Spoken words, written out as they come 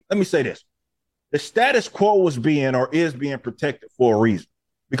let me say this. The status quo was being or is being protected for a reason,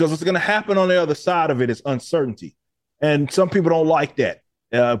 because what's going to happen on the other side of it is uncertainty. And some people don't like that.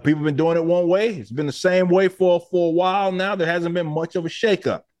 People have been doing it one way. It's been the same way for a while now. There hasn't been much of a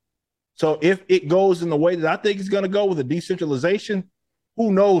shakeup. So if it goes in the way that I think it's going to go with the decentralization,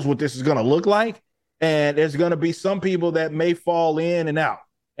 who knows what this is going to look like? And there's going to be some people that may fall in and out.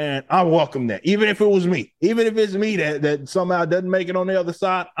 And I welcome that. Even if it was me, even if it's me that somehow doesn't make it on the other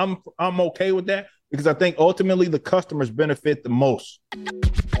side, I'm okay with that, because I think ultimately the customers benefit the most.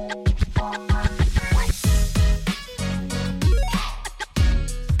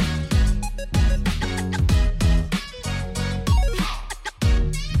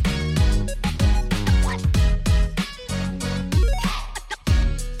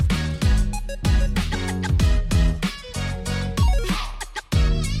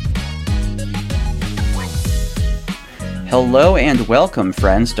 Hello and welcome,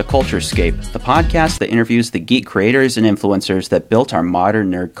 friends, to Culturescape, the podcast that interviews the geek creators and influencers that built our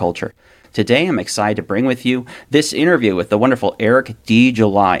modern nerd culture. Today, I'm excited to bring with you this interview with the wonderful Eric D.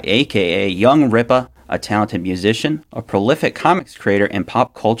 July, aka Young Rippa, a talented musician, a prolific comics creator, and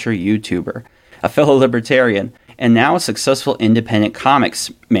pop culture YouTuber, a fellow libertarian, and now a successful independent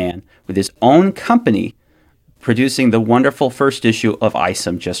comics man with his own company, producing the wonderful first issue of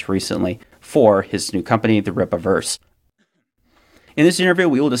Isom just recently for his new company, the RippaVerse. In this interview,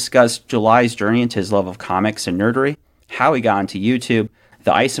 we will discuss July's journey into his love of comics and nerdery, how he got into YouTube,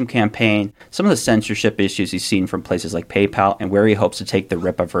 the Isom campaign, some of the censorship issues he's seen from places like PayPal, and where he hopes to take the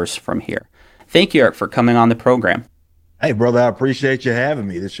RippaVerse from here. Thank you, Eric, for coming on the program. Hey, brother, I appreciate you having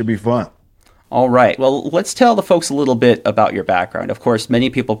me. This should be fun. All right. Well, let's tell the folks a little bit about your background. Of course, many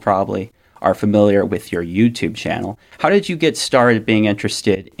people probably are familiar with your YouTube channel. How did you get started being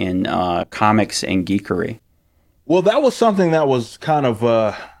interested in comics and geekery? Well, that was something that was kind of,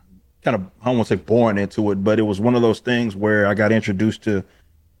 I don't want to say born into it, but it was one of those things where I got introduced to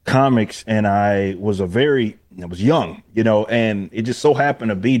comics and I was young, and it just so happened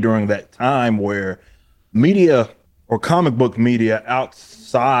to be during that time where media or comic book media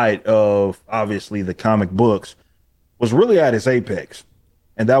outside of obviously the comic books was really at its apex.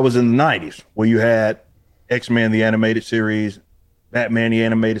 And that was in the 90s, where you had X-Men, the animated series, Batman, the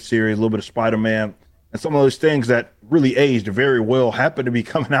animated series, a little bit of Spider-Man. And some of those things that really aged very well happened to be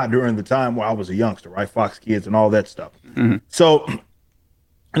coming out during the time where I was a youngster, right? Fox Kids and all that stuff. Mm-hmm. So,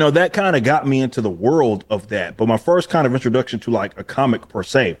 that kind of got me into the world of that. But my first kind of introduction to like a comic per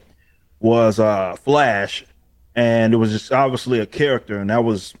se was Flash. And it was just obviously a character. And that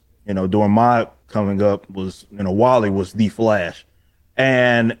was, during my coming up was, Wally was the Flash.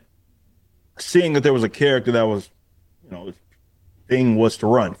 And seeing that there was a character that was, thing was to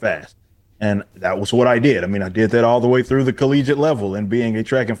run fast. And that was what I did. I mean, I did that all the way through the collegiate level and being a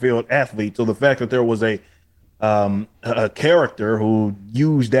track and field athlete. So the fact that there was a character who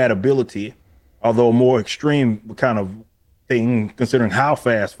used that ability, although a more extreme kind of thing, considering how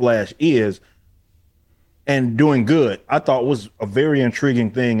fast Flash is, and doing good, I thought was a very intriguing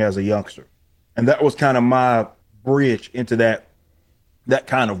thing as a youngster. And that was kind of my bridge into that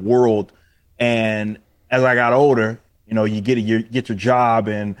kind of world. And as I got older, you get your job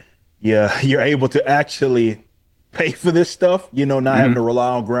and you're able to actually pay for this stuff, not having to rely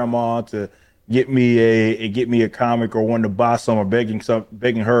on grandma to get me a comic or wanting to buy some or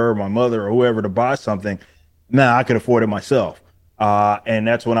begging her, my mother, or whoever to buy something. Now I could afford it myself. And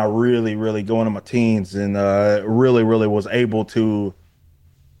that's when I really, really go into my teens and really, really was able to,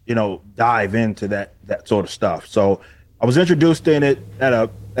 dive into that sort of stuff. So I was introduced in it at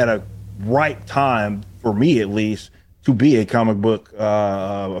a right time, for me at least, to be a comic book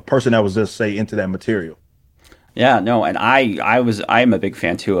a person that was just say into that material. Yeah, no, and I'm a big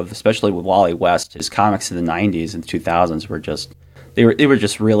fan too of, especially with Wally West. His comics in the 90s and 2000s were just they were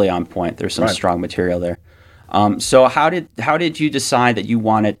just really on point. There's some strong material there. So how did you decide that you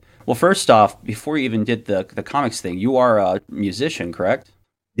wanted? Well, first off, before you even did the comics thing, you are a musician, correct?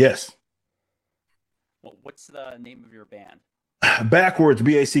 Yes. Well, what's the name of your band? Backwards,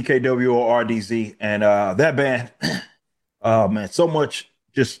 BACKWORDZ, and that band. Oh man, so much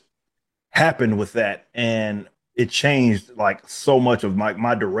just happened with that, and it changed like so much of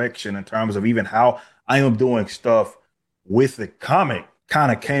my direction in terms of even how I am doing stuff with the comic.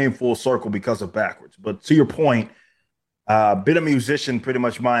 Kind of came full circle because of Backwards. But to your point, been a musician pretty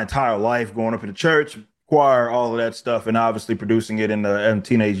much my entire life, growing up in the church, choir, all of that stuff, and obviously producing it in the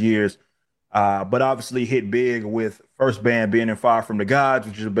teenage years. But obviously hit big with first band being in Fire from the Gods,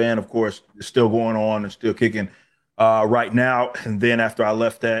 which is a band, of course, is still going on and still kicking right now. And then after I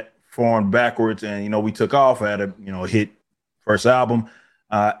left that, formed Backwards, and we took off. I had a hit first album,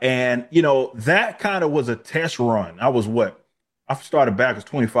 And you know, that kind of was a test run. I started back as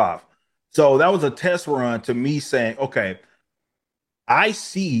 25. So that was a test run to me saying, okay, I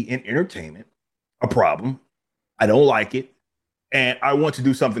see in entertainment a problem. I don't like it, and I want to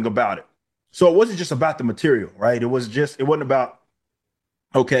do something about it. So it wasn't just about the material, right? It wasn't about,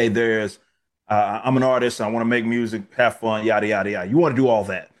 okay, I'm an artist, I want to make music, have fun, yada, yada, yada. You want to do all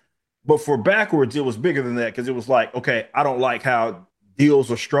that. But for backwards, it was bigger than that because it was like, okay, I don't like how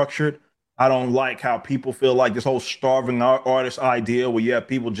deals are structured. I don't like how people feel like this whole starving artist idea where you have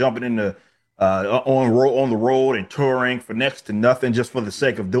people jumping into on the road and touring for next to nothing just for the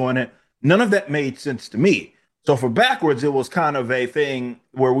sake of doing it. None of that made sense to me. So for backwards, it was kind of a thing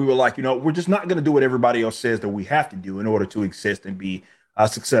where we were like, you know, we're just not going to do what everybody else says that we have to do in order to exist and be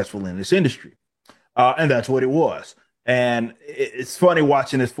successful in this industry. And that's what it was. And it's funny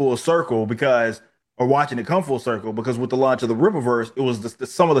watching this full circle or watching it come full circle, because with the launch of the RippaVerse, it was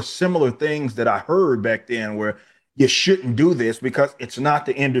some of the similar things that I heard back then where you shouldn't do this because it's not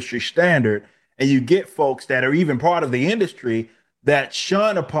the industry standard. And you get folks that are even part of the industry that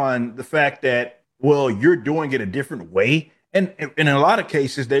shun upon the fact that, well, you're doing it a different way. And in a lot of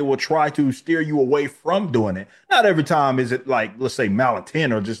cases, they will try to steer you away from doing it. Not every time is it like, let's say,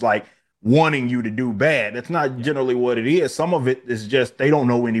 malintent or just like wanting you to do bad. That's not generally what it is. Some of it is just they don't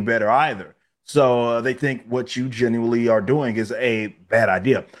know any better either. So they think what you genuinely are doing is a bad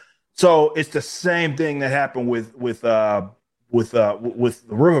idea. So it's the same thing that happened with the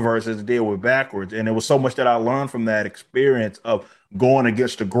RippaVerse as it did with backwards. And it was so much that I learned from that experience of going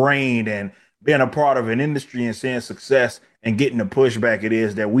against the grain and being a part of an industry and seeing success and getting the pushback it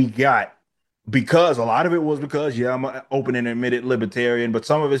is that we got, because a lot of it was because, yeah, I'm an open and admitted libertarian, but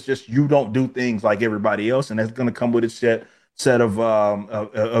some of it's just you don't do things like everybody else, and that's going to come with a set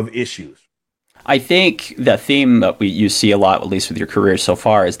of issues. I think the theme that you see a lot, at least with your career so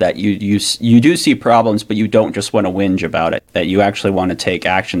far, is that you do see problems, but you don't just want to whinge about it. That you actually want to take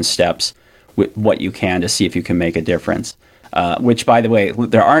action steps with what you can to see if you can make a difference. Which, by the way,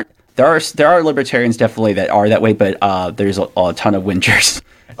 there are libertarians definitely that are that way, but there's a ton of whingers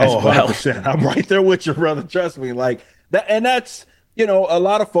as well. 100%. I'm right there with you, brother. Trust me. Like that, and that's, you know, a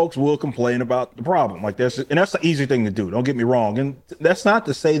lot of folks will complain about the problem. Like that's an easy thing to do. Don't get me wrong. And that's not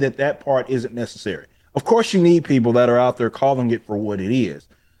to say that part isn't necessary. Of course, you need people that are out there calling it for what it is.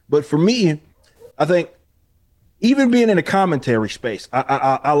 But for me, I think even being in the commentary space,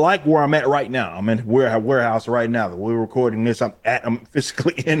 I like where I'm at right now. I'm in warehouse right now. That we're recording this, I'm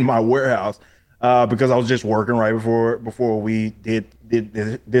physically in my warehouse because I was just working right before we did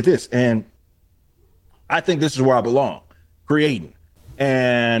this. And I think this is where I belong, creating.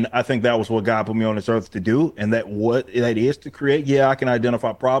 And I think that was what God put me on this earth to do. And that what that is to create. Yeah, I can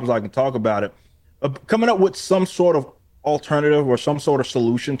identify problems. I can talk about it. Coming up with some sort of alternative or some sort of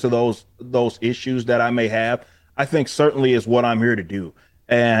solution to those issues that I may have, I think certainly is what I'm here to do.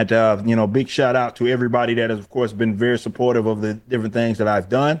 And, you know, big shout out to everybody that has, of course, been very supportive of the different things that I've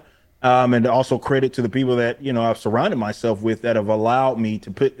done. And also credit to the people that, you know, I've surrounded myself with that have allowed me to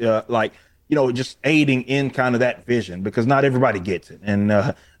put you know, just aiding in kind of that vision, because not everybody gets it. And,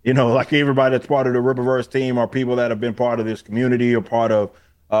 you know, like everybody that's part of the RippaVerse team are people that have been part of this community or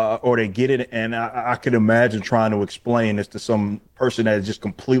or they get it. And I could imagine trying to explain this to some person that is just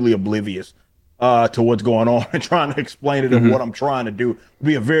completely oblivious to what's going on and trying to explain it and what I'm trying to do would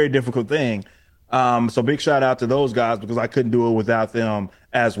be a very difficult thing. So big shout out to those guys, because I couldn't do it without them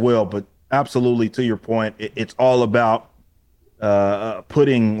as well. But absolutely, to your point, it's all about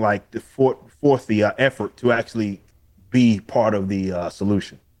putting like forth the effort to actually be part of the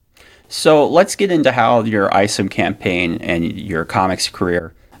solution. So let's get into how your Isom campaign and your comics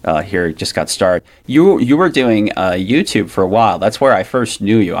career here just got started. You were doing YouTube for a while. That's where I first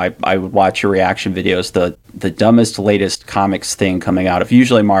knew you. I would watch your reaction videos, the dumbest, latest comics thing coming out of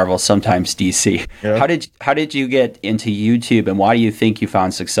usually Marvel, sometimes DC. Yeah. How did you get into YouTube, and why do you think you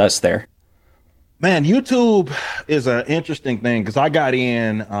found success there? Man, YouTube is an interesting thing because I got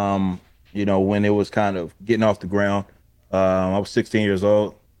in, you know, when it was kind of getting off the ground. I was 16 years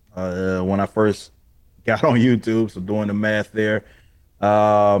old when I first got on YouTube, so doing the math there.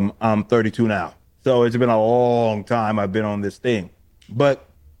 I'm 32 now, so it's been a long time I've been on this thing. But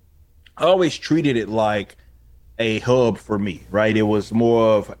I always treated it like a hub for me, right? It was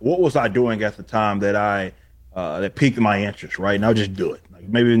more of what was I doing at the time that that piqued my interest, right? And I'll just do it.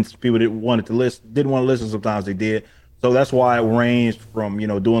 Maybe people didn't want to listen. Sometimes they did. So that's why it ranged from, you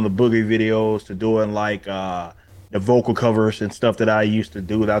know, doing the boogie videos to doing like the vocal covers and stuff that I used to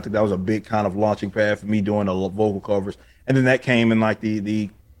do. I think that was a big kind of launching pad for me, doing the vocal covers. And then that came in like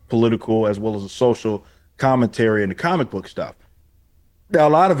the political as well as the social commentary and the comic book stuff. Now, a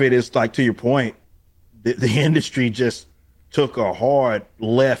lot of it is like, to your point, the industry just took a hard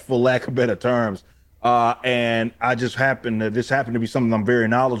left, for lack of better terms. And I just this happened to be something I'm very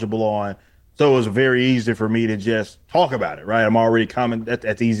knowledgeable on. So it was very easy for me to just talk about it, right? I'm already common. That's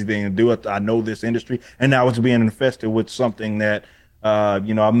the easy thing to do. I know this industry, and now it's being infested with something that,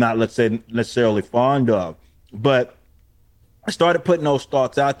 I'm not, let's say, necessarily fond of. But I started putting those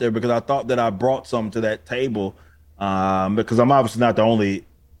thoughts out there because I thought that I brought something to that table. Because I'm obviously not the only,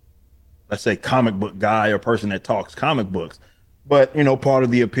 let's say, comic book guy or person that talks comic books. But, part of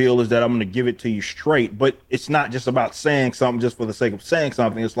the appeal is that I'm going to give it to you straight. But it's not just about saying something just for the sake of saying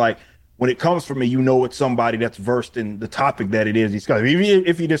something. It's like, when it comes from me, it's somebody that's versed in the topic that it is discussing. Even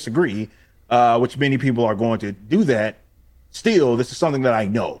if you disagree, which many people are going to do that, still, this is something that I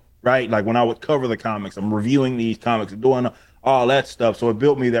know, right? Like when I would cover the comics, I'm reviewing these comics and doing all that stuff. So it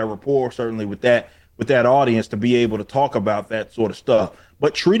built me that rapport, certainly with that audience, to be able to talk about that sort of stuff.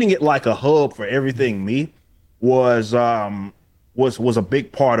 But treating it like a hub for everything me was a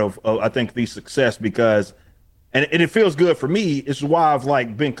big part of I think the success, because and it feels good for me. It's why I've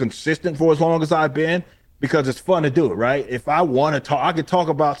like been consistent for as long as I've been, because it's fun to do it, right? If I want to talk, I could talk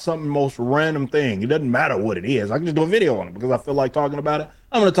about something most random thing. It doesn't matter what it is. I can just do a video on it because I feel like talking about it.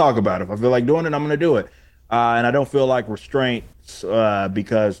 I'm going to talk about it. If I feel like doing it, I'm going to do it. And I don't feel like restraints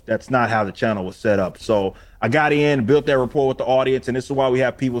because that's not how the channel was set up. So I got in, built that rapport with the audience, and this is why we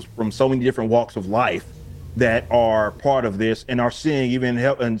have people from so many different walks of life that are part of this and are seeing even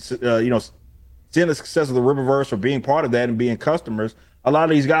help and seeing the success of the RippaVerse or being part of that and being customers. A lot of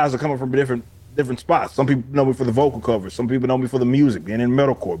these guys are coming from different spots. Some people know me for the vocal covers. Some people know me for the music, being in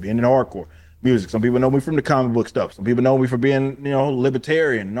metalcore, being in hardcore music. Some people know me from the comic book stuff. Some people know me for being,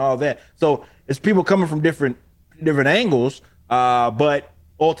 libertarian and all that. So it's people coming from different angles. But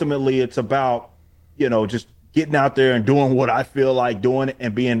ultimately it's about, just getting out there and doing what I feel like doing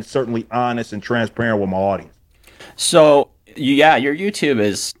and being certainly honest and transparent with my audience. So yeah, your YouTube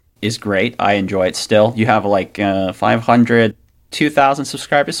is great. I enjoy it still. You have like 500, 2,000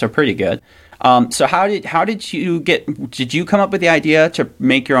 subscribers, so pretty good. So how did you come up with the idea to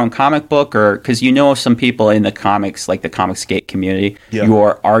make your own comic book, or because some people in the comics, like the Comicsgate community, yeah.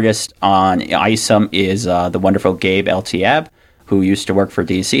 Your artist on Isom is the wonderful Gabe Eltiab, who used to work for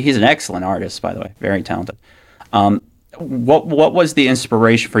DC. He's an excellent artist, by the way, very talented. What was the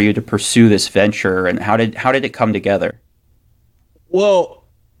inspiration for you to pursue this venture, and how did it come together? Well,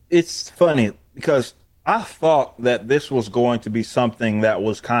 it's funny because I thought that this was going to be something that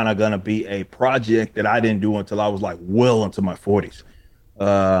was kind of going to be a project that I didn't do until I was like well into my 40s,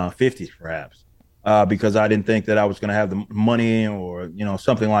 50s perhaps, because I didn't think that I was going to have the money or,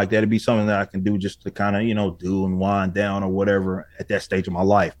 something like that. It'd be something that I can do just to kind of, do and wind down or whatever at that stage of my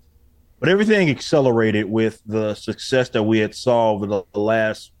life. But everything accelerated with the success that we had saw over the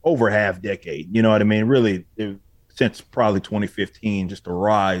last over half decade. You know what I mean? Really, since probably 2015, just the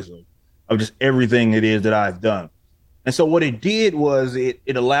rise of just everything it is that I've done. And so what it did was it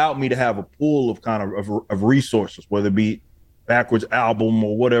allowed me to have a pool of kind of resources, whether it be backwards album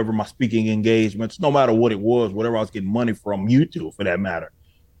or whatever, my speaking engagements, no matter what it was, whatever I was getting money from, YouTube for that matter.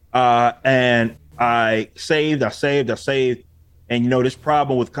 And I saved. And, this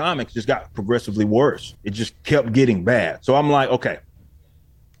problem with comics just got progressively worse. It just kept getting bad. So I'm like, okay,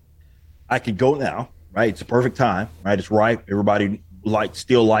 I could go now, right? It's a perfect time, right? It's ripe. Everybody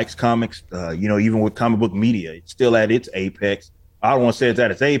still likes comics, even with comic book media, it's still at its apex. I don't want to say it's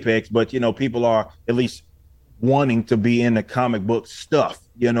at its apex, but, people are at least wanting to be in the comic book stuff.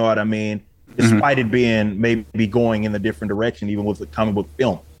 You know what I mean? Despite it being maybe going in a different direction, even with the comic book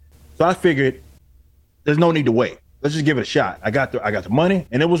film. So I figured there's no need to wait. Let's just give it a shot. I got the money,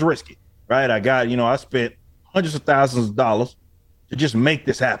 and it was risky, right? I spent hundreds of thousands of dollars to just make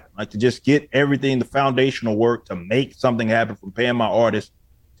this happen, like to just get everything, the foundational work to make something happen, from paying my artists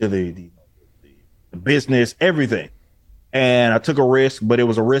to the business, everything. And I took a risk, but it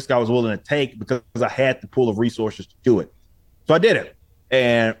was a risk I was willing to take because I had the pool of resources to do it. So I did it.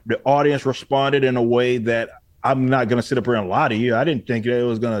 And the audience responded in a way that I'm not going to sit up here and lie to you. I didn't think it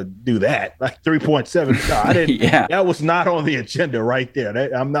was going to do that. Like 3.7. No, I didn't. Yeah. That was not on the agenda right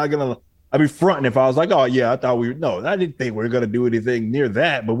there. I'm not going to, I'd be fronting if I was like, oh yeah, I thought no, I didn't think we were going to do anything near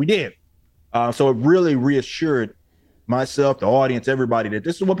that, but we did. So it really reassured myself, the audience, everybody, that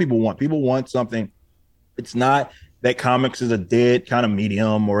this is what people want. People want something. It's not that comics is a dead kind of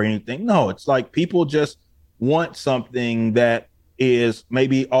medium or anything. No, it's like people just want something that is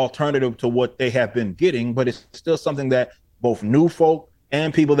maybe alternative to what they have been getting, but it's still something that both new folk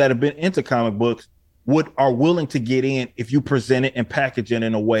and people that have been into comic books are willing to get in if you present it and package it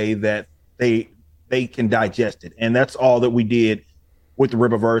in a way that they can digest it. And that's all that we did with the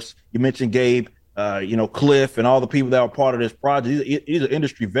RippaVerse. You mentioned Gabe, Cliff, and all the people that were part of this project. These are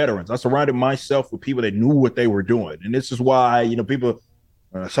industry veterans. I surrounded myself with people that knew what they were doing, and this is why people,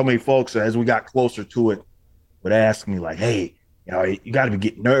 so many folks, as we got closer to it, would ask me like, "Hey, you got to be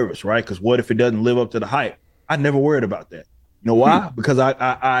getting nervous, right? Because what if it doesn't live up to the hype?" I never worried about that. You know why? Because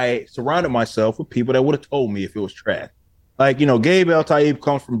I surrounded myself with people that would have told me if it was trash. Like, Gabe El Taib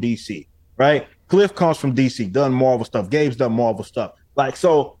comes from DC, right? Cliff comes from DC, done Marvel stuff. Gabe's done Marvel stuff. Like,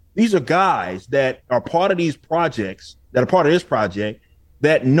 so these are guys that are part of these projects, that are part of this project,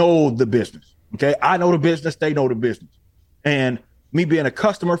 that know the business. Okay. I know the business. They know the business. And me being a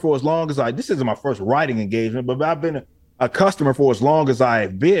customer for as long as this isn't my first writing engagement, but I've been a customer for as long as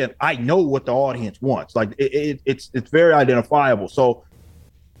I've been, I know what the audience wants. Like it's very identifiable. So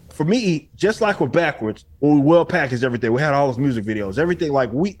for me, just like with Backwards, when we well packaged everything, we had all those music videos, everything.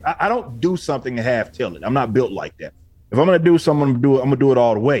 Like I don't do something and half tell it. I'm not built like that. If I'm gonna do something, I'm gonna do it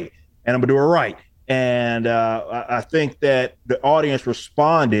all the way, and I'm gonna do it right. And I think that the audience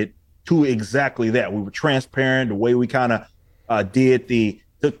responded to exactly that. We were transparent. The way we kind of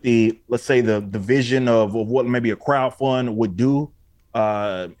took the let's say the vision of what maybe a crowdfund would do,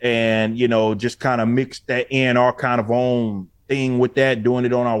 and just kind of mixed that in our kind of own thing with that, doing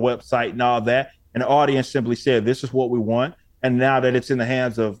it on our website and all that. And the audience simply said, "This is what we want." And now that it's in the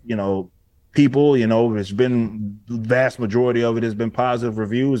hands of people, it's been the vast majority of it has been positive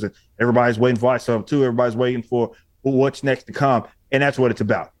reviews, and everybody's waiting for Isom too. Everybody's waiting for what's next to come, and that's what it's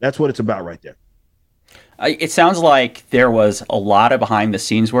about. That's what it's about right there. It sounds like there was a lot of behind the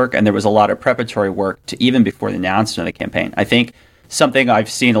scenes work, and there was a lot of preparatory work to even before the announcement of the campaign. I think something I've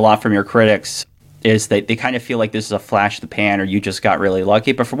seen a lot from your critics is that they kind of feel like this is a flash in the pan, or you just got really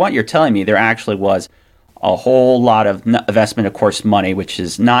lucky. But from what you're telling me, there actually was a whole lot of investment, of course, money, which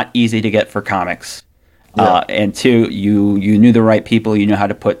is not easy to get for comics. Yeah. And two, you knew the right people, you knew how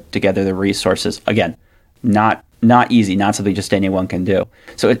to put together the resources. Again, not easy, not something just anyone can do.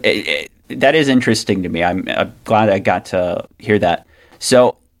 So that is interesting to me. I'm glad I got to hear that.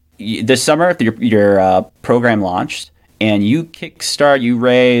 So this summer, your program launched, and you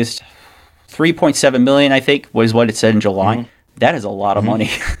raised $3.7 million, I think, was what it said in July. Mm-hmm. That is a lot of money.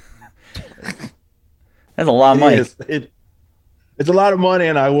 That's a lot of money. It's a lot of money,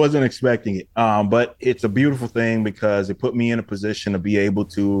 and I wasn't expecting it. But it's a beautiful thing because it put me in a position to be able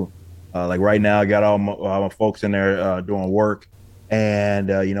to, like right now, I got all my folks in there doing work, and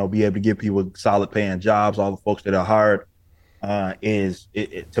be able to give people solid paying jobs. All the folks that are hired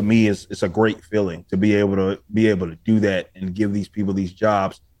to me it's a great feeling to be able to do that and give these people these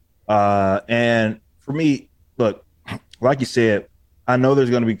jobs. And for me, look, like you said, I know there's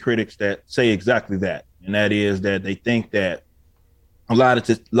going to be critics that say exactly that. And that is that they think that a lot of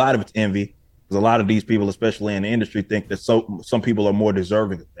it's envy, because a lot of these people, especially in the industry, think that some people are more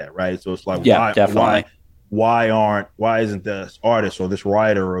deserving of that, right? So it's like, why isn't this artist or this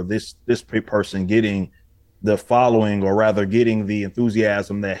writer or this person getting the following, or rather getting the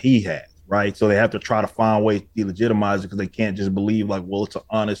enthusiasm that he has, right? So they have to try to find ways to delegitimize it because they can't just believe like, well, it's an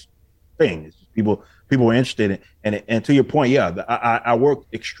honest thing. It's just people are interested in it. And to your point, yeah, I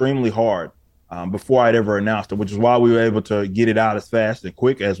worked extremely hard before I'd ever announced it, which is why we were able to get it out as fast and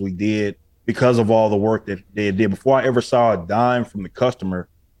quick as we did, because of all the work that they did. Before I ever saw a dime from the customer,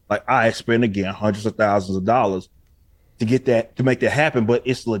 like I spent again hundreds of thousands of dollars to make that happen. But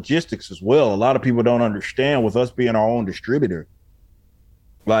it's logistics as well. A lot of people don't understand, with us being our own distributor,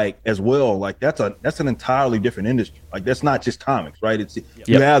 like as well, like that's an entirely different industry. Like that's not just comics, right? It's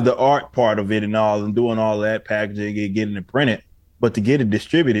you have the art part of it and all, and doing all that, packaging it, getting it printed. But to get it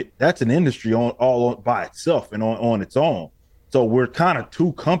distributed, that's an industry all by itself and on its own. So we're kind of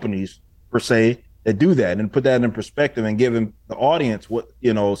two companies per se that do that, and put that in perspective and giving the audience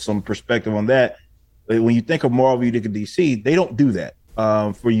some perspective on that. When you think of Marvel, you think of DC, they don't do that.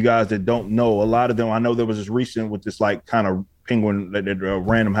 For you guys that don't know, a lot of them, I know there was this recent with this like kind of Penguin,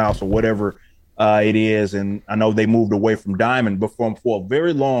 Random House or whatever it is, and I know they moved away from Diamond, but for a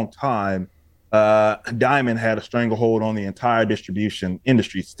very long time, Diamond had a stranglehold on the entire distribution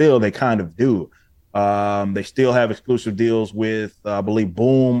industry. Still, they kind of do. They still have exclusive deals with, I believe,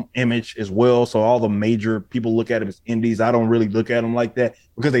 Boom, Image as well. So all the major people look at them as indies. I don't really look at them like that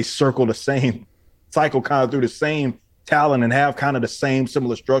because they circle the same cycle kind of through the same talent and have kind of the same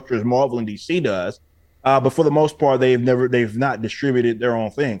similar structure as Marvel and DC does. But for the most part, they've not distributed their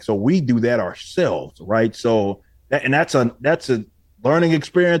own thing. So we do that ourselves, right? So that's a learning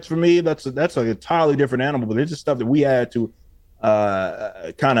experience for me. That's an entirely different animal, but it's just stuff that we had to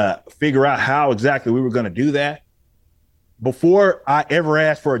kind of figure out how exactly we were going to do that before I ever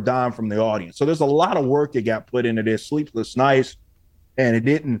asked for a dime from the audience. So there's a lot of work that got put into this, sleepless nights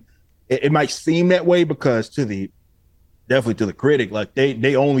And it might seem that way because definitely to the critic, like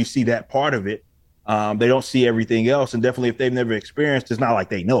they only see that part of it. They don't see everything else. And definitely if they've never experienced, it's not like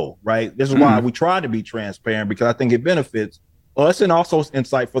they know, right? This is why we try to be transparent, because I think it benefits us and also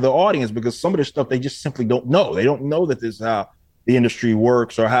insight for the audience, because some of this stuff they just simply don't know. They don't know that this is how the industry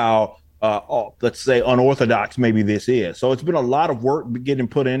works, or how, let's say, unorthodox maybe this is. So it's been a lot of work getting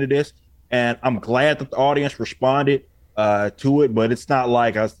put into this. And I'm glad that the audience responded to it, but it's not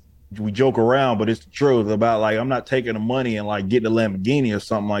like we joke around, but it's the truth about, like, I'm not taking the money and like getting a Lamborghini or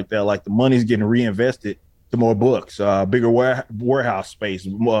something like that. Like, the money's getting reinvested to more books, bigger warehouse space,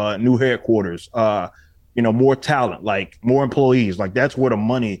 new headquarters, more talent, like more employees. Like, that's where the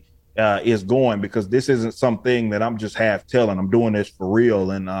money is going, because this isn't something that I'm just half telling. I'm doing this for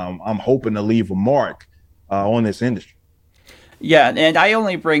real, and I'm hoping to leave a mark on this industry. Yeah, and I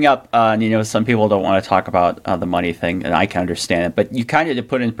only bring up, some people don't want to talk about the money thing, and I can understand it. But you kind of, to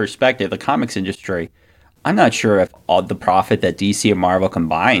put in perspective, the comics industry, I'm not sure if all the profit that DC and Marvel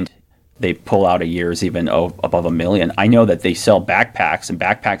combined, they pull out a year is even above $1 million. I know that they sell backpacks, and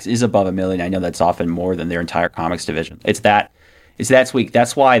backpacks is above $1 million. I know that's often more than their entire comics division. It's that weak.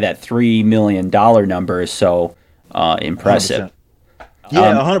 That's why that $3 million number is so impressive. 100%.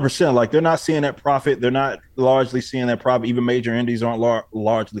 Yeah, 100%. Like, they're not seeing that profit. They're not largely seeing that profit. Even major indies aren't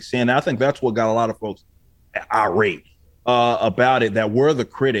largely seeing that. I think that's what got a lot of folks irate about it, that were the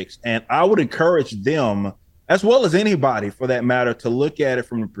critics. And I would encourage them, as well as anybody for that matter, to look at it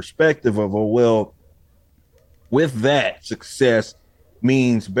from the perspective of, with that, success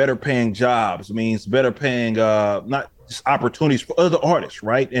means better paying jobs, means better paying, not just opportunities for other artists,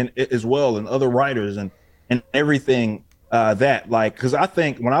 right? And as well, and other writers and everything. Because I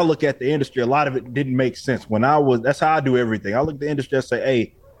think when I look at the industry, a lot of it didn't make sense. That's how I do everything. I look at the industry and say,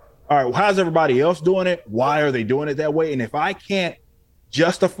 hey, all right, well, how's everybody else doing it? Why are they doing it that way? And if I can't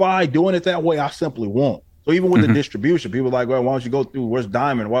justify doing it that way, I simply won't. So even with the distribution, people are like, well, why don't you go through, where's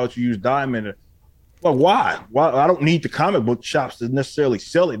Diamond? Why don't you use Diamond? Well, why? I don't need the comic book shops to necessarily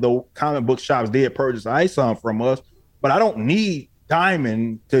sell it, though comic book shops did purchase Isom from us, but I don't need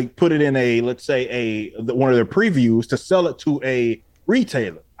Diamond to put it in let's say one of their previews to sell it to a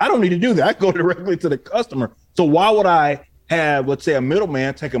retailer. I don't need to do that. I go directly to the customer. So why would I have, let's say, a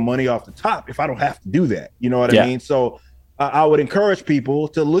middleman taking money off the top if I don't have to do that? You know what I mean? So I would encourage people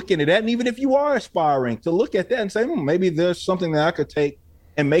to look into that. And even if you are aspiring, to look at that and say, maybe there's something that I could take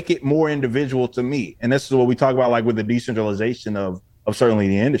and make it more individual to me. And this is what we talk about, like with the decentralization of certainly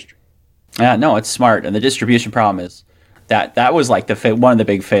the industry. Yeah, no, it's smart. And the distribution problem is that was like one of the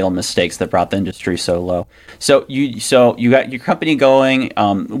big fatal mistakes that brought the industry so low. So you got your company going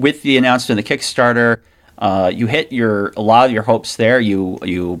with the announcement of the Kickstarter. You hit a lot of your hopes there.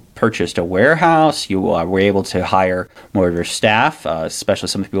 You purchased a warehouse. You were able to hire more of your staff, especially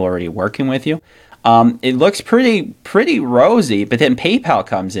some people already working with you. It looks pretty rosy, but then PayPal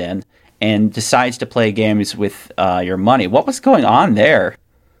comes in and decides to play games with your money. What was going on there?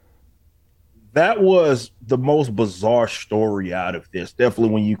 That was the most bizarre story out of this,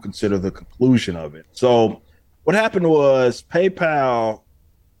 definitely when you consider the conclusion of it. So what happened was PayPal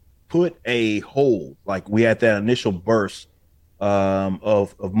put a hold. Like, we had that initial burst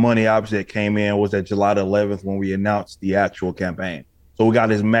of money, obviously, that came in was at July the 11th when we announced the actual campaign. So we got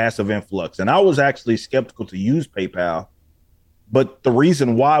this massive influx. And I was actually skeptical to use PayPal. But the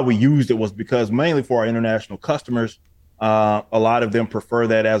reason why we used it was because mainly for our international customers, a lot of them prefer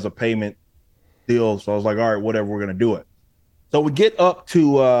that as a payment deal. So I was like, all right, whatever, we're going to do it. So we get up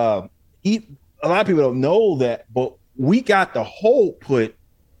to a lot of people don't know that, but we got the hold put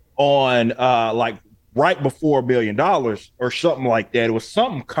on like right before $1 billion or something like that. It was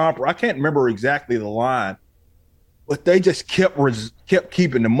something I can't remember exactly the line, but they just kept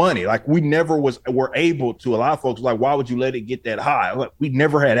keeping the money. Like, we never were able to. A lot of folks were like, why would you let it get that high? Like, we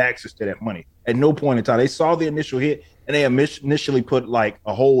never had access to that money at no point in time. They saw the initial hit and they initially put like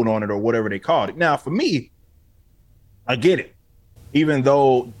a hold on it or whatever they called it. Now, for me, I get it. Even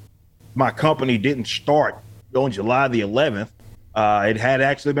though my company didn't start on July the 11th, it had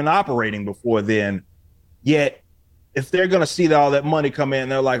actually been operating before then. Yet, if they're going to see all that money come in,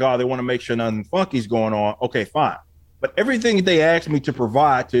 they're like, oh, they want to make sure nothing funky's going on. Okay, fine. But everything that they asked me to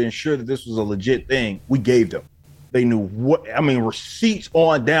provide to ensure that this was a legit thing, we gave them. They knew receipts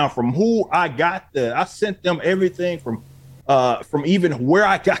on down from who I got I sent them everything from even where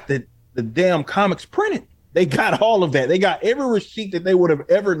I got the damn comics printed. They got all of that. They got every receipt that they would have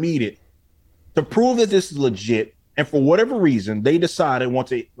ever needed to prove that this is legit. And for whatever reason, they decided and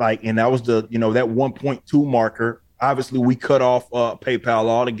that was that 1.2 marker. Obviously, we cut off PayPal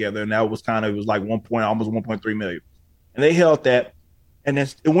altogether, and that was almost 1.3 million. And they held that. And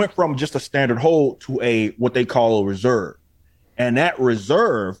it went from just a standard hold to what they call a reserve. And that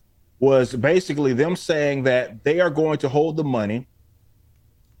reserve was basically them saying that they are going to hold the money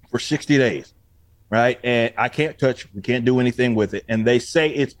for 60 days, right? And I can't touch it. We can't do anything with it. And they say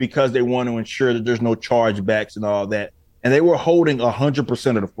it's because they want to ensure that there's no chargebacks and all that. And they were holding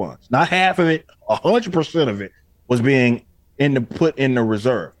 100% of the funds, not half of it, 100% of it was being put in the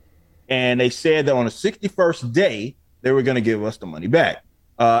reserve. And they said that on the 61st day, they were going to give us the money back.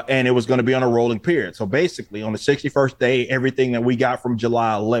 And it was going to be on a rolling period. So basically, on the 61st day, everything that we got from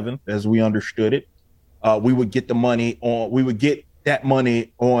July 11th, as we understood it, we would get the money on. We would get that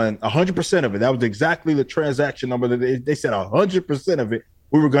money on 100% of it. That was exactly the transaction number that they said 100% of it.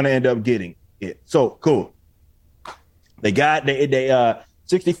 We were going to end up getting it. So cool. They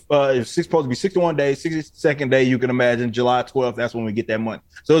 60. It's supposed to be 61 days. 62nd day, you can imagine July 12th. That's when we get that money.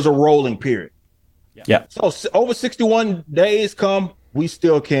 So it's a rolling period. Yeah. So over 61 days come. We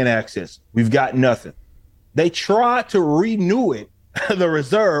still can't access. We've got nothing. They tried to renew it, the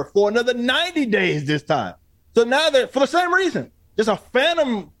reserve, for another 90 days this time. So now they're for the same reason. There's a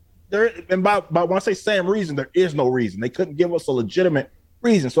phantom there. And by when I say same reason, there is no reason. They couldn't give us a legitimate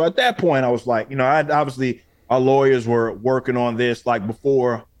reason. So at that point, I was like, obviously our lawyers were working on this like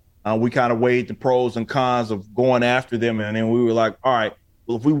before. We kind of weighed the pros and cons of going after them. And then we were like, all right,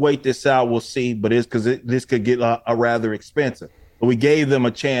 well, if we wait this out, we'll see. But it's because this could get a rather expensive. But we gave them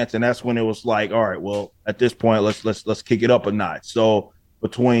a chance, and that's when it was like, all right, well, at this point, let's kick it up a notch. So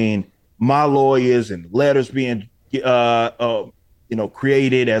between my lawyers and letters being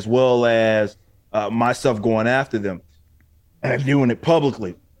created, as well as myself going after them and doing it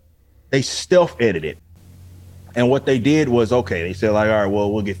publicly, they stealth edited. And what they did was, okay, they said like, all right,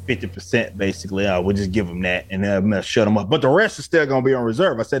 well, we'll get 50% basically. We'll just give them that and then shut them up. But the rest is still going to be on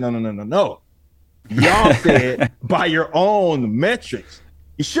reserve. I said, no. Y'all said by your own metrics,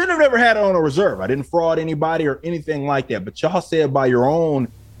 you should have never had it on a reserve. I didn't fraud anybody or anything like that. But y'all said by your own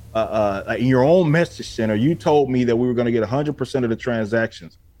message center, you told me that we were going to get 100% of the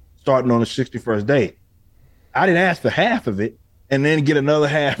transactions starting on the 61st day. I didn't ask for half of it and then get another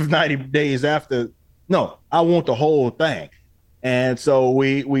half 90 days after. No, I want the whole thing. And so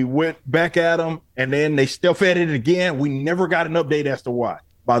we went back at them, and then they still fed it again. We never got an update as to why.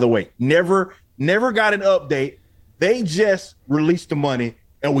 By the way, never got an update. They just released the money,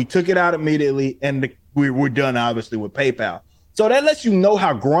 and we took it out immediately, and we were done, obviously, with PayPal. So that lets you know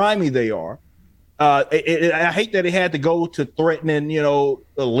how grimy they are. I hate that it had to go to threatening,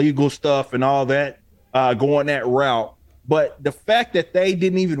 illegal stuff and all that, going that route. But the fact that they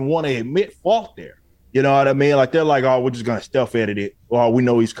didn't even want to admit fault there, you know what I mean? Like, they're like, oh, we're just going to stealth edit it. Or we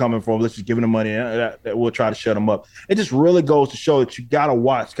know he's coming from. Let's just give him the money. And we'll try to shut him up. It just really goes to show that you got to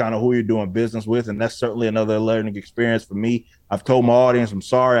watch kind of who you're doing business with. And that's certainly another learning experience for me. I've told my audience, I'm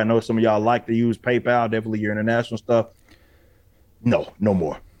sorry. I know some of y'all like to use PayPal, definitely your international stuff. No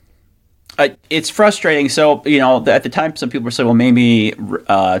more. It's frustrating. So, at the time, some people were saying, well, maybe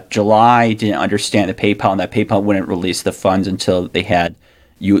July didn't understand the PayPal and that PayPal wouldn't release the funds until they had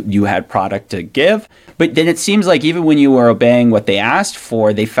you had product to give. But then it seems like even when you were obeying what they asked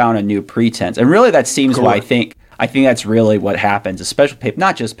for, they found a new pretense. And really that seems why I think that's really what happens, especially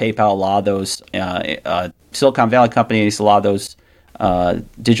not just PayPal, a lot of those Silicon Valley companies, a lot of those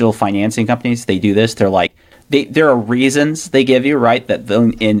digital financing companies, they do this. They're like, there are reasons they give you, right? But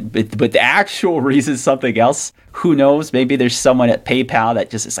the actual reason is something else. Who knows? Maybe there's someone at PayPal that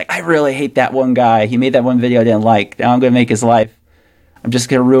just is like, I really hate that one guy. He made that one video I didn't like. Now I'm going to make his life. I'm just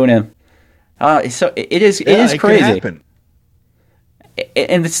going to ruin him. So it is crazy. Can happen.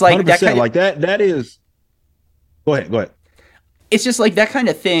 And it's like 100%, that kind of, like that is. Go ahead. It's just like that kind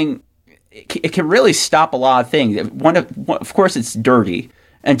of thing. It can really stop a lot of things. One, of course, it's dirty,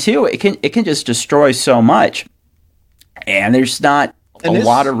 and two, it can just destroy so much. And there's not a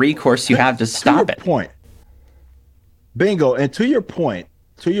lot of recourse you have to stop it. Point. Bingo. And to your point,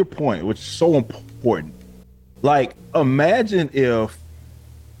 which is so important. Like, imagine if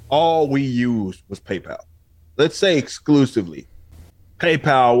all we used was PayPal. Let's say exclusively.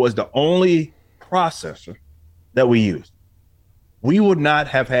 PayPal was the only processor that we used. We would not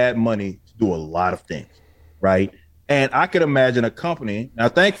have had money to do a lot of things, right? And I could imagine a company. Now,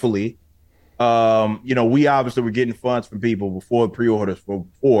 thankfully, we obviously were getting funds from people before pre-orders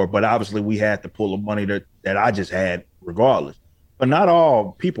before, but obviously we had to pull the money that I just had regardless. But not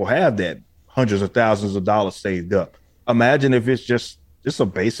all people have that hundreds of thousands of dollars saved up. Imagine if it's just a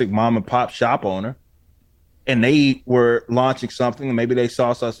basic mom and pop shop owner and they were launching something and maybe they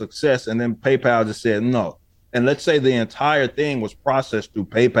saw some success and then PayPal just said no. And let's say the entire thing was processed through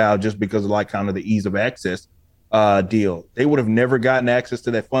PayPal just because of like kind of the ease of access. deal, they would have never gotten access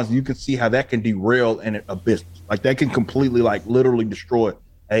to that funds. You can see how that can derail a business. Like that can completely, like literally destroy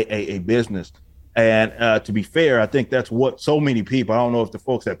a business. And to be fair, I think that's what so many people, I don't know if the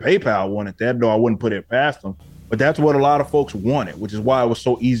folks at PayPal wanted that, though I wouldn't put it past them, but that's what a lot of folks wanted, which is why it was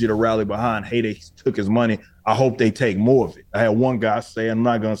so easy to rally behind. Hey, they took his money. I hope they take more of it. I had one guy say, I'm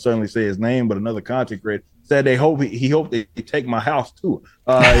not going to certainly say his name, but another content creator said he hoped they take my house too.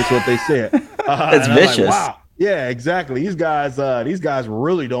 Is what they said. That's vicious. Like, wow. Yeah, exactly. These guys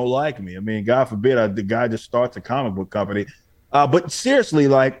really don't like me. I mean, God forbid the guy just starts a comic book company. But seriously,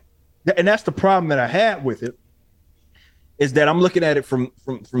 like, and that's the problem that I had with it, is that I'm looking at it from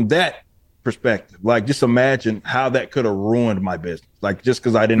that perspective. Like, just imagine how that could have ruined my business. Like, just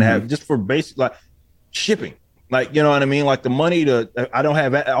because I didn't have, just for basic, like, shipping. Like, you know what I mean? Like, the money I don't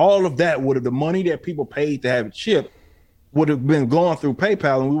have, all of that the money that people paid to have it shipped would have been going through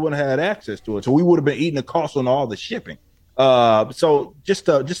PayPal, and we wouldn't have had access to it. So we would have been eating the cost on all the shipping. So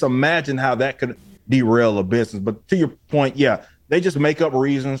just imagine how that could derail a business. But to your point, yeah, they just make up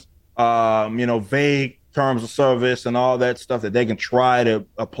reasons. Vague terms of service and all that stuff that they can try to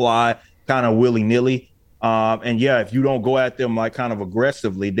apply kind of willy-nilly. And yeah, if you don't go at them like kind of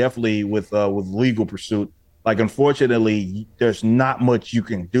aggressively, definitely with legal pursuit, like unfortunately, there's not much you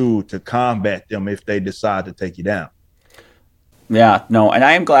can do to combat them if they decide to take you down. Yeah, no, and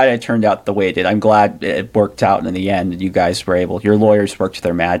I am glad it turned out the way it did. I'm glad it worked out in the end. You guys were your lawyers worked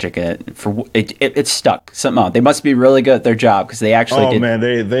their magic, and it stuck somehow. They must be really good at their job because they actually did. Oh man,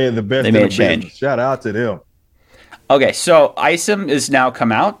 they're the best. They made a change. Shout out to them. Okay, so Isom is now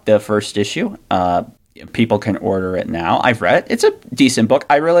come out, the first issue. People can order it now. I've read it. It's a decent book.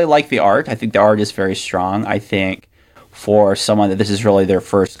 I really like the art. I think the art is very strong. I think for someone that this is really their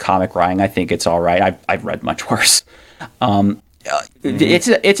first comic writing, I think it's all right. I've read much worse. It's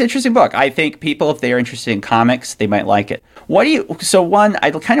an interesting book. I think people, if they are interested in comics, they might like it.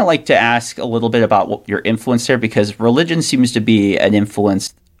 I'd kind of like to ask a little bit about your influence there, because religion seems to be an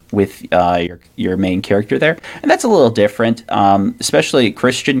influence with your main character there, and that's a little different. Especially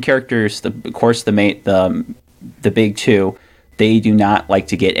Christian characters, of course, the big two, they do not like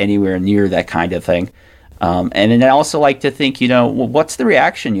to get anywhere near that kind of thing. And then I also like to think, what's the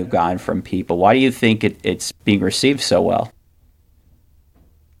reaction you've gotten from people? Why do you think it's being received so well?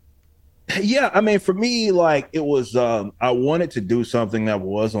 Yeah, I mean, for me, like it was, I wanted to do something that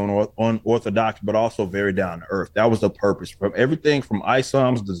was unorthodox, but also very down to earth. That was the purpose. From everything from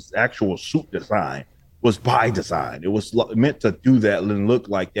Isom's actual suit design was by design. It was meant to do that and look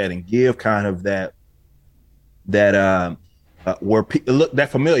like that and give kind of that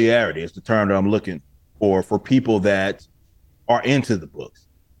familiarity is the term that I'm looking for people that are into the books,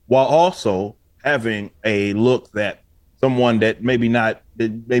 while also having a look that someone that maybe not,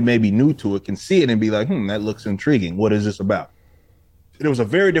 that they may be new to it, can see it and be like, that looks intriguing. What is this about? It was a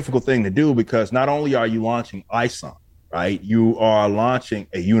very difficult thing to do, because not only are you launching Isom, right? You are launching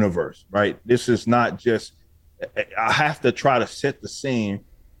a universe, right? This is not just, I have to try to set the scene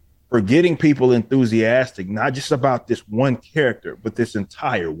for getting people enthusiastic, not just about this one character, but this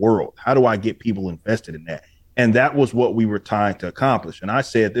entire world. How do I get people invested in that? And that was what we were trying to accomplish. And I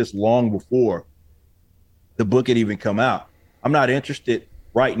said this long before the book had even come out. I'm not interested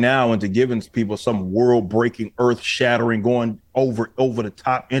right now into giving people some world-breaking, earth-shattering, going over the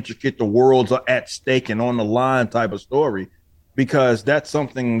top, intricate, the worlds are at stake and on the line type of story, because that's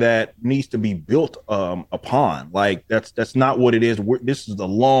something that needs to be built upon. Like that's not what it is. This is the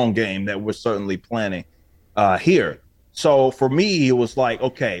long game that we're certainly planning here. So for me, it was like,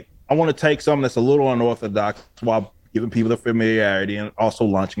 okay, I want to take something that's a little unorthodox while giving people the familiarity and also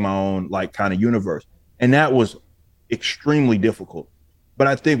launching my own like kind of universe. And that was extremely difficult, but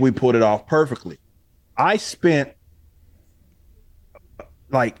I think we put it off perfectly. I spent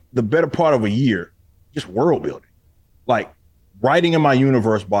like the better part of a year just world building, like writing in my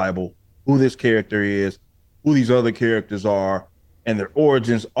universe Bible who this character is, who these other characters are, and their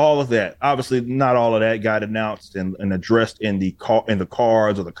origins, all of that. Obviously, not all of that got announced and addressed in the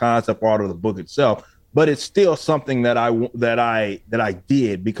cards or the concept art of the book itself, but it's still something that I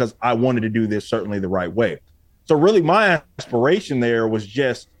did because I wanted to do this certainly the right way. So really my aspiration there was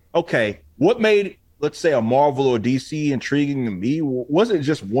just, okay, what made, let's say, a Marvel or DC intriguing to me wasn't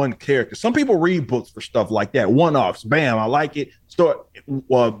just one character. Some people read books for stuff like that, one-offs, bam, I like it, start,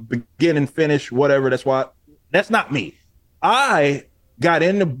 begin and finish, whatever. That's not me. I got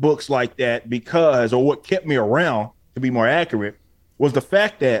into books like that because, or what kept me around, to be more accurate, was the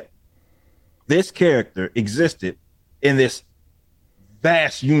fact that this character existed in this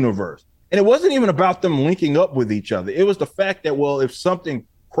vast universe. And it wasn't even about them linking up with each other. It was the fact that, well, if something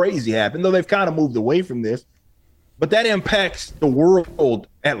crazy happened, though they've kind of moved away from this, but that impacts the world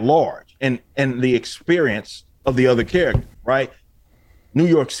at large and the experience of the other character, right? New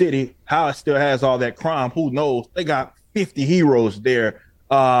York City, how it still has all that crime, who knows? They got 50 heroes there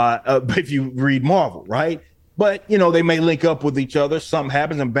if you read Marvel, right? But, they may link up with each other. Something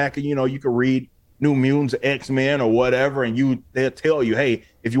happens, and back, you can read New Mutants, X-Men, or whatever, and they'll tell you, hey,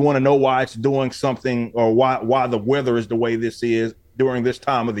 if you want to know why it's doing something or why the weather is the way this is during this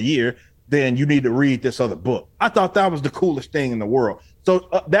time of the year, then you need to read this other book. I thought that was the coolest thing in the world. So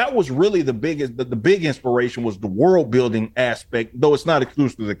that was really the biggest, the big inspiration was the world building aspect, though it's not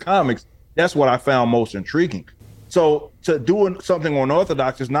exclusive to the comics. That's what I found most intriguing. So to doing something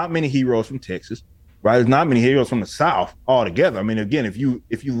unorthodox, there's not many heroes from Texas, right? There's not many heroes from the South altogether. I mean, again, if you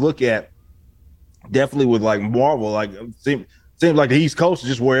look at definitely with like Marvel, like seems like the East Coast is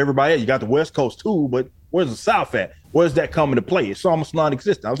just where everybody is. You got the West Coast too, but where's the South at? Where's that coming to play? It's almost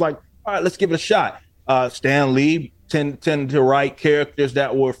non-existent. I was like, all right, let's give it a shot. Stan Lee tend to write characters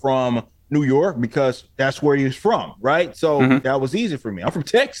that were from New York because that's where he was from, right? So that was easy for me. I'm from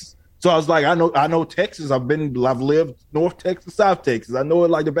Texas. So I was like, I know Texas. I've lived North Texas, South Texas. I know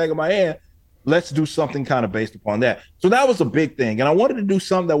it like the back of my hand. Let's do something kind of based upon that. So that was a big thing. And I wanted to do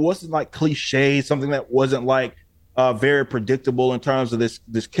something that wasn't like cliche, something that wasn't like very predictable in terms of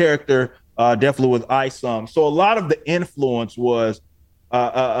this character, definitely with Isom. So a lot of the influence was,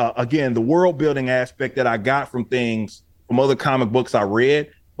 again, the world building aspect that I got from other comic books I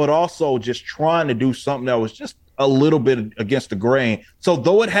read, but also just trying to do something that was just a little bit against the grain. So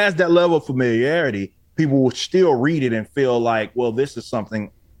though it has that level of familiarity, people will still read it and feel like, well, this is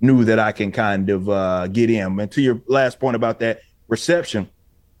something new that I can kind of get in. And to your last point about that reception,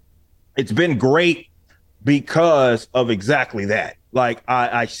 it's been great because of exactly that. Like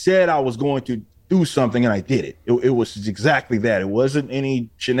I said I was going to do something and I did it. It was exactly that. It wasn't any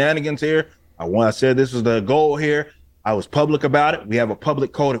shenanigans here. I said this was the goal here. I was public about it. We have a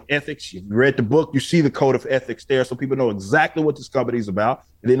public code of ethics. You read the book, you see the code of ethics there, so people know exactly what this company is about.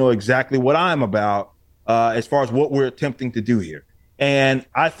 They know exactly what I'm about as far as what we're attempting to do here. And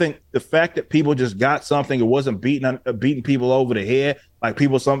I think the fact that people just got something, it wasn't beating people over the head. Like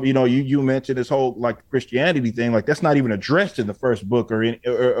people, you mentioned this whole like Christianity thing, like that's not even addressed in the first book or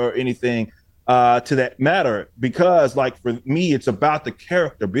anything to that matter. Because like for me, it's about the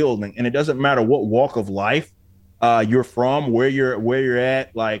character building, and it doesn't matter what walk of life you're from, where you're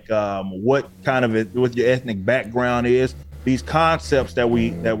at, like what kind of what your ethnic background is. These concepts that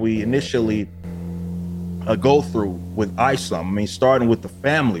we initially go through with Isom. I mean, starting with the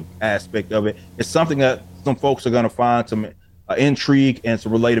family aspect of it, it's something that some folks are going to find some intrigue and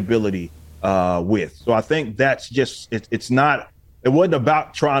some relatability with. So I think that's just it wasn't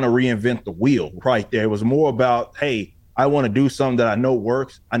about trying to reinvent the wheel right there. It was more about, hey, I want to do something that I know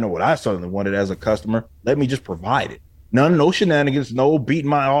works. I know what I certainly wanted as a customer. Let me just provide it. No shenanigans, no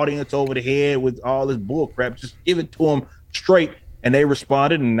beating my audience over the head with all this bull crap. Just give it to them straight. And they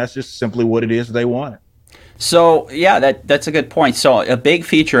responded, and that's just simply what it is they wanted. So, yeah, that's a good point. So a big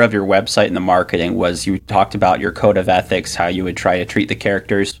feature of your website and the marketing was you talked about your code of ethics, how you would try to treat the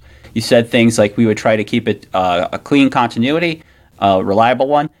characters. You said things like we would try to keep it a clean continuity, a reliable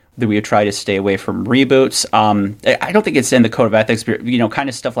one, that we would try to stay away from reboots. I don't think it's in the code of ethics, but, kind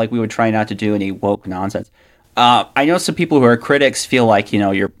of stuff like we would try not to do any woke nonsense. I know some people who are critics feel like,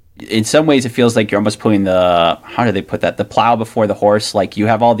 you're in some ways it feels like you're almost putting how do they put that? The plow before the horse. Like you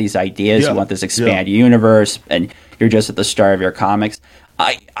have all these ideas, you want this expanded universe, and you're just at the start of your comics.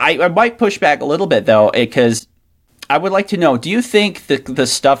 I might push back a little bit though, because I would like to know, do you think the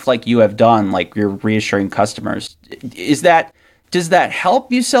stuff like you have done, like you're reassuring customers, does that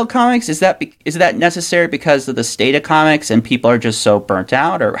help you sell comics? Is that necessary because of the state of comics and people are just so burnt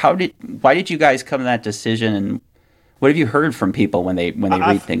out? Or why did you guys come to that decision, and what have you heard from people when they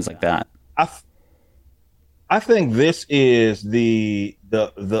read things like that? I think this is the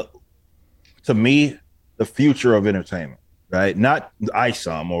to me the future of entertainment, right? Not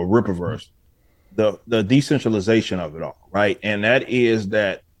Isom or RippaVerse, the decentralization of it all, right? And that is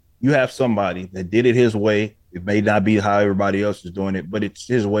that you have somebody that did it his way. It may not be how everybody else is doing it, but it's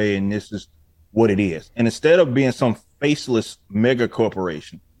his way, and this is what it is. And instead of being some faceless mega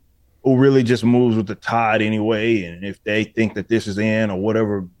corporation who really just moves with the tide anyway, and if they think that this is in, or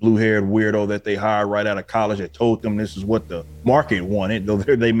whatever blue-haired weirdo that they hired right out of college that told them this is what the market wanted, though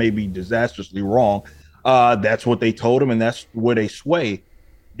they may be disastrously wrong, that's what they told them, and that's where they sway.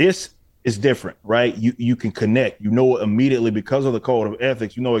 This is different, right? You can connect. You know immediately because of the code of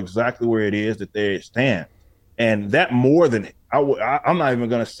ethics. You know exactly where it is that they stand. And that more than, I'm not even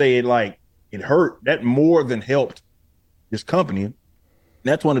going to say it like it hurt. That more than helped this company.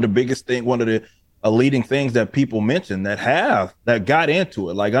 That's one of the biggest things, one of the leading things that people mention that got into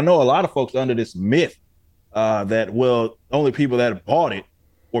it. Like I know a lot of folks under this myth that, well, only people that bought it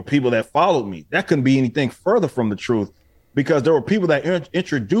or people that followed me. That couldn't be anything further from the truth, because there were people that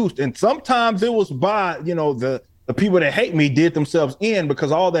introduced, and sometimes it was by, the people that hate me did themselves in,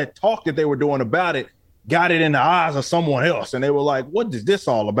 because all that talk that they were doing about it got it in the eyes of someone else. And they were like, what is this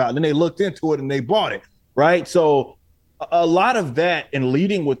all about? And then they looked into it and they bought it. Right. So a lot of that, and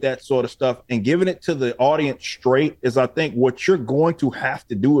leading with that sort of stuff and giving it to the audience straight, is, I think, what you're going to have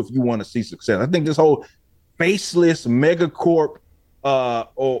to do if you want to see success. I think this whole faceless megacorp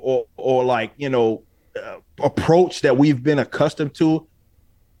approach that we've been accustomed to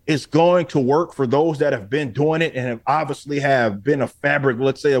is going to work for those that have been doing it and have obviously have been a fabric,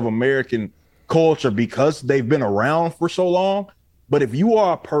 let's say, of American culture because they've been around for so long. But if you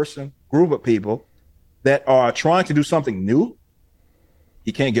are a person, group of people that are trying to do something new,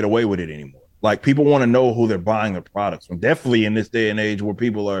 you can't get away with it anymore. Like, people want to know who they're buying their products from. Definitely in this day and age where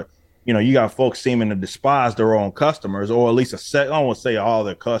people are, you got folks seeming to despise their own customers, or at least I don't want to say all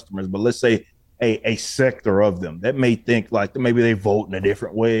their customers, but let's say a sector of them that may think like maybe they vote in a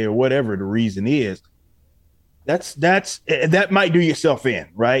different way or whatever the reason is. That might do yourself in,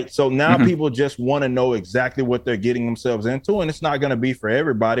 right? So now people just want to know exactly what they're getting themselves into, and it's not going to be for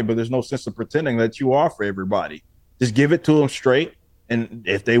everybody, but there's no sense of pretending that you are for everybody. Just give it to them straight, and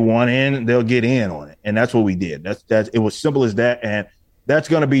if they want in, they'll get in on it. And that's what we did. That's it was simple as that, and that's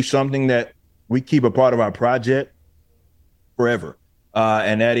going to be something that we keep a part of our project forever.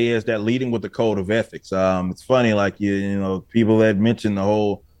 And that is that leading with the code of ethics. It's funny, like, people that mention the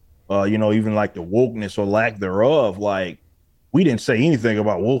whole, even like the wokeness or lack thereof, like, we didn't say anything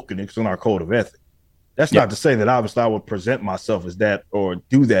about wokeness in our code of ethics. That's not to say that obviously I would present myself as that or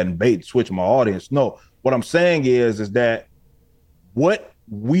do that and bait and switch my audience. No, what I'm saying is that what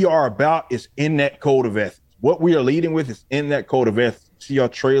we are about is in that code of ethics. What we are leading with is in that code of ethics. You see our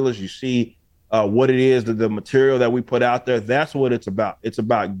trailers, you see what it is, the material that we put out there. That's what it's about. It's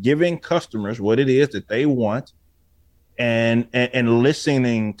about giving customers what it is that they want, and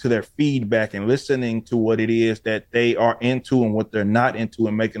listening to their feedback and listening to what it is that they are into and what they're not into,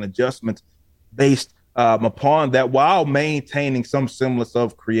 and making adjustments based upon that, while maintaining some semblance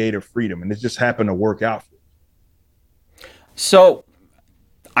of creative freedom. And it just happened to work out for us. So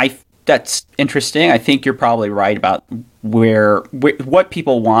that's interesting. I think you're probably right about where what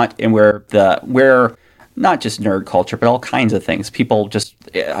people want, and where not just nerd culture, but all kinds of things.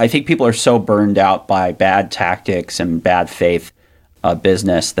 I think people are so burned out by bad tactics and bad faith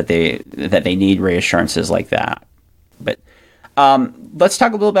business that they need reassurances like that. But let's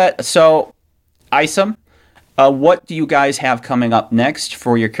talk a little bit. So, Isom, what do you guys have coming up next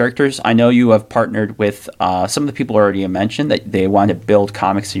for your characters? I know you have partnered with some of the people already mentioned that they want to build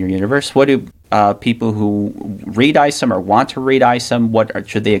comics in your universe. What do people who read Isom or want to read Isom,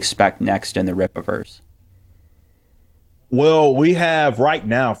 should they expect next in the RippaVerse? Well, we have right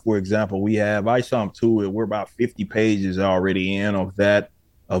now, for example, we have Isom 2. We're about 50 pages already in of that,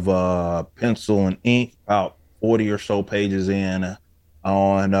 of pencil and ink, about 40 or so pages in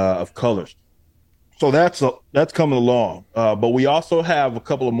on of colors. So that's coming along. But we also have a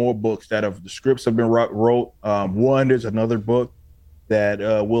couple of more books the scripts have been wrote. There's another book that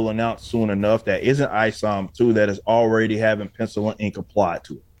we'll announce soon enough that isn't Isom 2, that is already having pencil and ink applied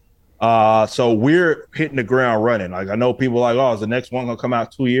to it. So we're hitting the ground running. Like, I know people are like, oh, is the next one gonna come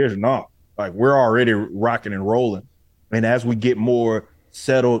out 2 years? No, like, we're already rocking and rolling. And as we get more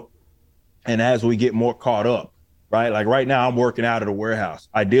settled and as we get more caught up, right? Like right now I'm working out of the warehouse.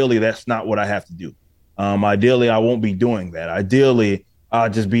 Ideally, that's not what I have to do. Ideally, I won't be doing that. Ideally, I'll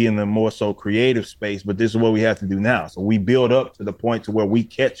just be in the more so creative space, but this is what we have to do now. So we build up to the point to where we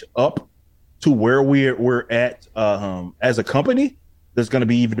catch up to where we're at as a company. There's going to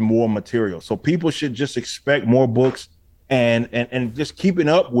be even more material. So people should just expect more books and just keeping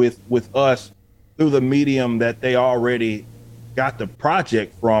up with us through the medium that they already got the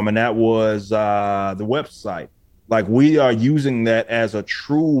project from, and that was the website. Like, we are using that as a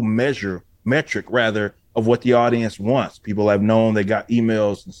true metric rather of what the audience wants. People have known, they got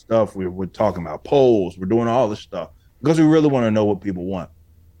emails and stuff. We're talking about polls. We're doing all this stuff because we really want to know what people want.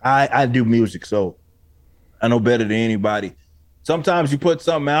 I do music, so I know better than anybody. Sometimes you put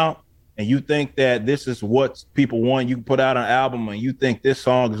something out and you think that this is what people want. You put out an album and you think this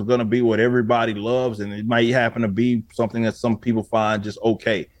song is going to be what everybody loves, and it might happen to be something that some people find just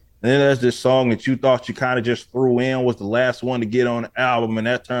okay. And then there's this song that you thought you kind of just threw in, was the last one to get on the album, and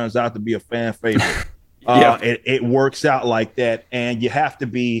that turns out to be a fan favorite. It works out like that, and you have to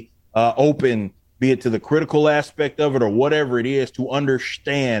be open, be it to the critical aspect of it or whatever it is, to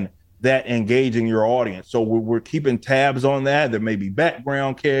understand that engaging your audience. So we're keeping tabs on that. There may be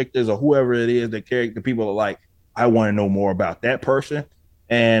background characters or whoever it is that character people are like, I want to know more about that person.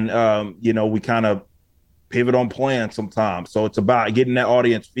 And, we kind of pivot on plans sometimes. So it's about getting that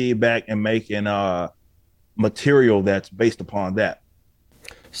audience feedback and making material that's based upon that.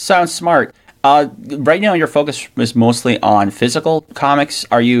 Sounds smart. Right now, your focus is mostly on physical comics.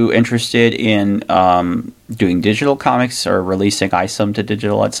 Are you interested in doing digital comics or releasing Isom to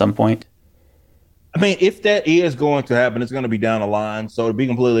digital at some point? I mean, if that is going to happen, it's going to be down the line. So to be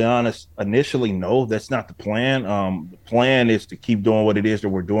completely honest, initially, no, that's not the plan. The plan is to keep doing what it is that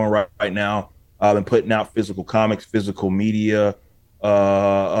we're doing right now, and putting out physical comics, physical media,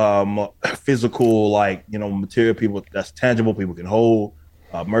 physical, material people that's tangible, people can hold.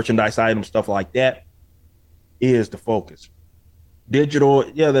 Merchandise items, stuff like that is the focus. Digital,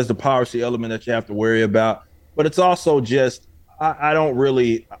 yeah, there's the piracy element that you have to worry about, but it's also just, I don't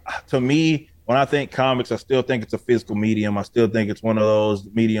really, to me, when I think comics, I still think it's a physical medium. I still think it's one of those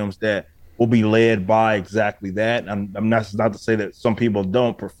mediums that will be led by exactly that. I'm not to say that some people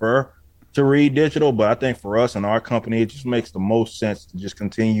don't prefer to read digital, but I think for us and our company, it just makes the most sense to just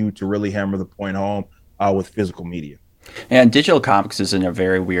continue to really hammer the point home with physical media. And digital comics is in a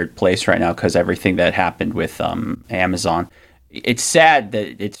very weird place right now because everything that happened with Amazon. It's sad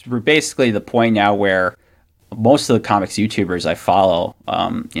that it's basically the point now where most of the comics YouTubers I follow,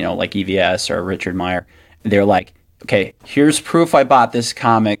 like EVS or Richard Meyer, they're like, okay, here's proof I bought this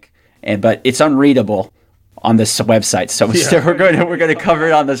comic, but it's unreadable on this website, so we're going to cover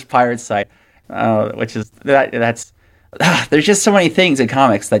it on this pirate site, which is that's. There's just so many things in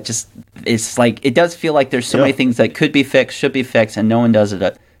comics that just, it's like, it does feel like there's so many things that could be fixed, should be fixed, and no one does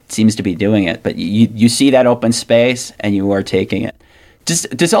it. Seems to be doing it, but you see that open space and you are taking it.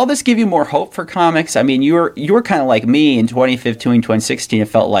 Does all this give you more hope for comics? I mean, you were kind of like me in 2015, 2016. It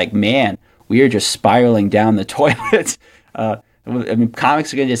felt like, man, we are just spiraling down the toilet. Comics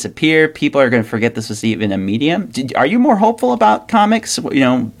are going to disappear. People are going to forget this was even a medium. Are you more hopeful about comics?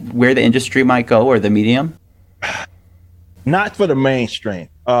 Where the industry might go or the medium? Not for the mainstream.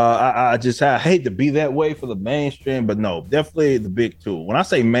 I hate to be that way for the mainstream, but no, definitely the big two. When I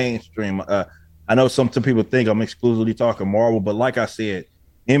say mainstream, I know some people think I'm exclusively talking Marvel, but like I said,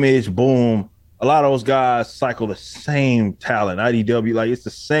 Image, Boom, a lot of those guys cycle the same talent. IDW, like it's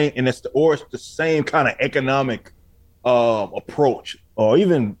the same, and it's the same kind of economic approach, or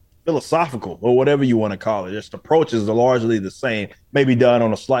even philosophical, or whatever you want to call it. Just approaches are largely the same, maybe done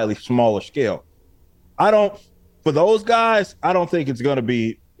on a slightly smaller scale. For those guys, I don't think it's going to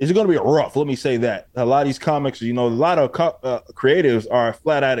be rough. Let me say that. A lot of these comics, a lot of creatives are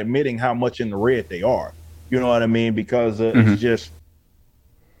flat out admitting how much in the red they are. You know what I mean? Because it's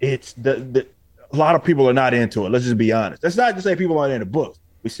a lot of people are not into it. Let's just be honest. That's not to say people aren't into books.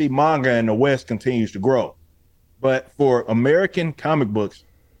 We see manga in the West continues to grow. But for American comic books,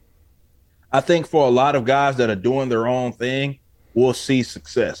 I think for a lot of guys that are doing their own thing, we'll see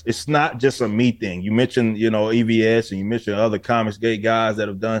success. It's not just a me thing. You mentioned, EVS, and you mentioned other Comicsgate guys that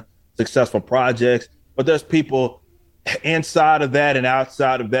have done successful projects, but there's people inside of that and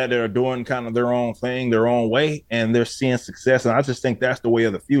outside of that are doing kind of their own thing, their own way, and they're seeing success. And I just think that's the way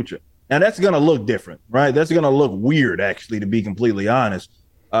of the future. Now that's going to look different, right? That's going to look weird, actually, to be completely honest.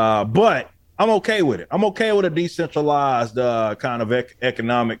 But I'm okay with it. I'm okay with a decentralized kind of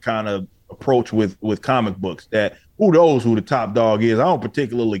economic kind of approach with comic books that who knows who the top dog is. I don't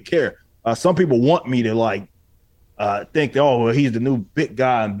particularly care. Some people want me to think, oh, well, he's the new big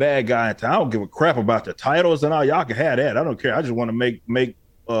guy and bad guy in town. I don't give a crap about the titles and all. Y'all can have that. I don't care. I just want to make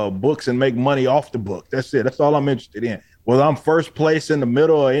books and make money off the book. That's it. That's all I'm interested in. Whether I'm first place in the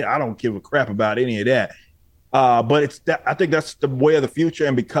middle, I don't give a crap about any of that. But I think that's the way of the future.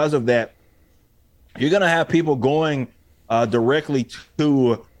 And because of that, you're going to have people going directly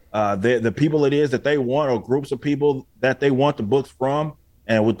to the people it is that they want, or groups of people that they want the books from,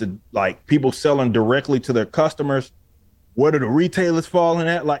 and with the people selling directly to their customers. Where do the retailers fall in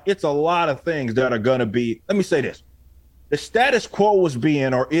that? It's a lot of things that are going to be. Let me say this: the status quo was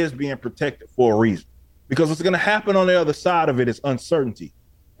being or is being protected for a reason, because what's going to happen on the other side of it is uncertainty,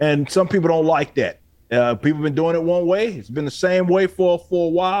 and some people don't like that. People have been doing it one way. It's been the same way for a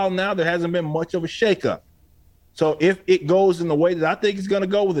while now. There hasn't been much of a shakeup. So if it goes in the way that I think it's going to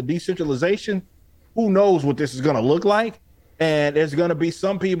go with the decentralization, who knows what this is going to look like? And there's going to be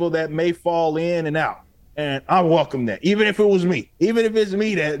some people that may fall in and out. And I welcome that. Even if it was me, even if it's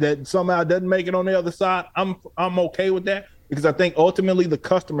me that somehow doesn't make it on the other side, I'm okay with that, because I think ultimately the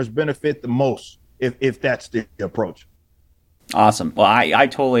customers benefit the most if that's the approach. Awesome. Well, I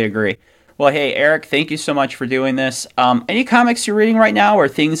totally agree. Well, hey, Eric, thank you so much for doing this. Any comics you're reading right now or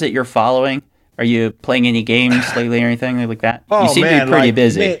things that you're following? Are you playing any games lately or anything like that? Oh, you seem man, to be pretty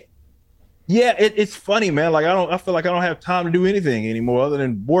busy. Man, yeah, it's funny, man. Like I feel like I don't have time to do anything anymore other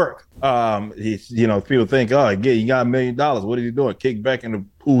than work. It's, people think, oh, yeah, you got $1 million. What is he doing? Kick back in the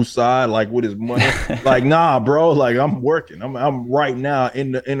pool side, like with his money. Like, nah, bro. Like I'm working. I'm right now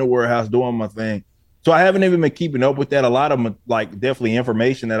in the warehouse doing my thing. So I haven't even been keeping up with that. A lot of them, like definitely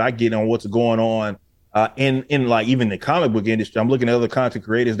information that I get on what's going on in like even the comic book industry. I'm looking at other content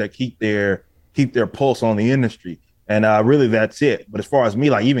creators that keep their pulse on the industry. And really, that's it. But as far as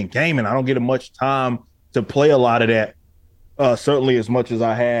me, like even gaming, I don't get much time to play a lot of that, certainly as much as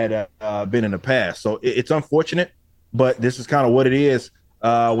I had been in the past. So it's unfortunate, but this is kind of what it is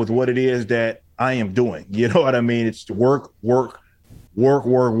with what it is that I am doing. You know what I mean? It's work.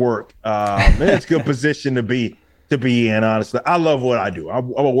 It's a good position to be in, honestly. I love what I do.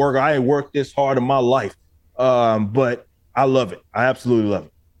 I'm a worker. I ain't worked this hard in my life, but I love it. I absolutely love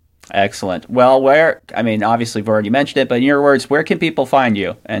it. Excellent. Well, obviously, you've already mentioned it, but in your words, where can people find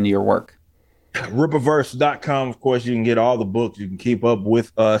you and your work? RippaVerse.com. Of course, you can get all the books. You can keep up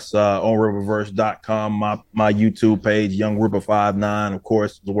with us on RippaVerse.com. My YouTube page, Young Rippa59, of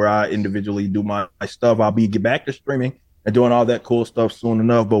course, is where I individually do my stuff. I'll be get back to streaming and doing all that cool stuff soon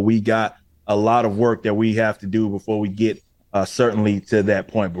enough, but we got a lot of work that we have to do before we get certainly to that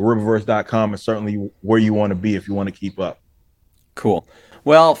point. But RippaVerse.com is certainly where you want to be if you want to keep up. Cool.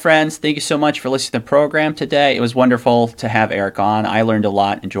 Well, friends, thank you so much for listening to the program today. It was wonderful to have Eric on. I learned a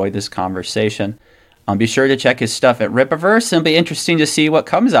lot, enjoyed this conversation. Be sure to check his stuff at RippaVerse. It'll be interesting to see what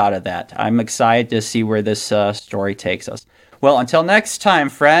comes out of that. I'm excited to see where this story takes us. Well, until next time,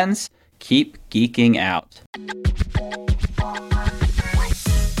 friends, keep geeking out.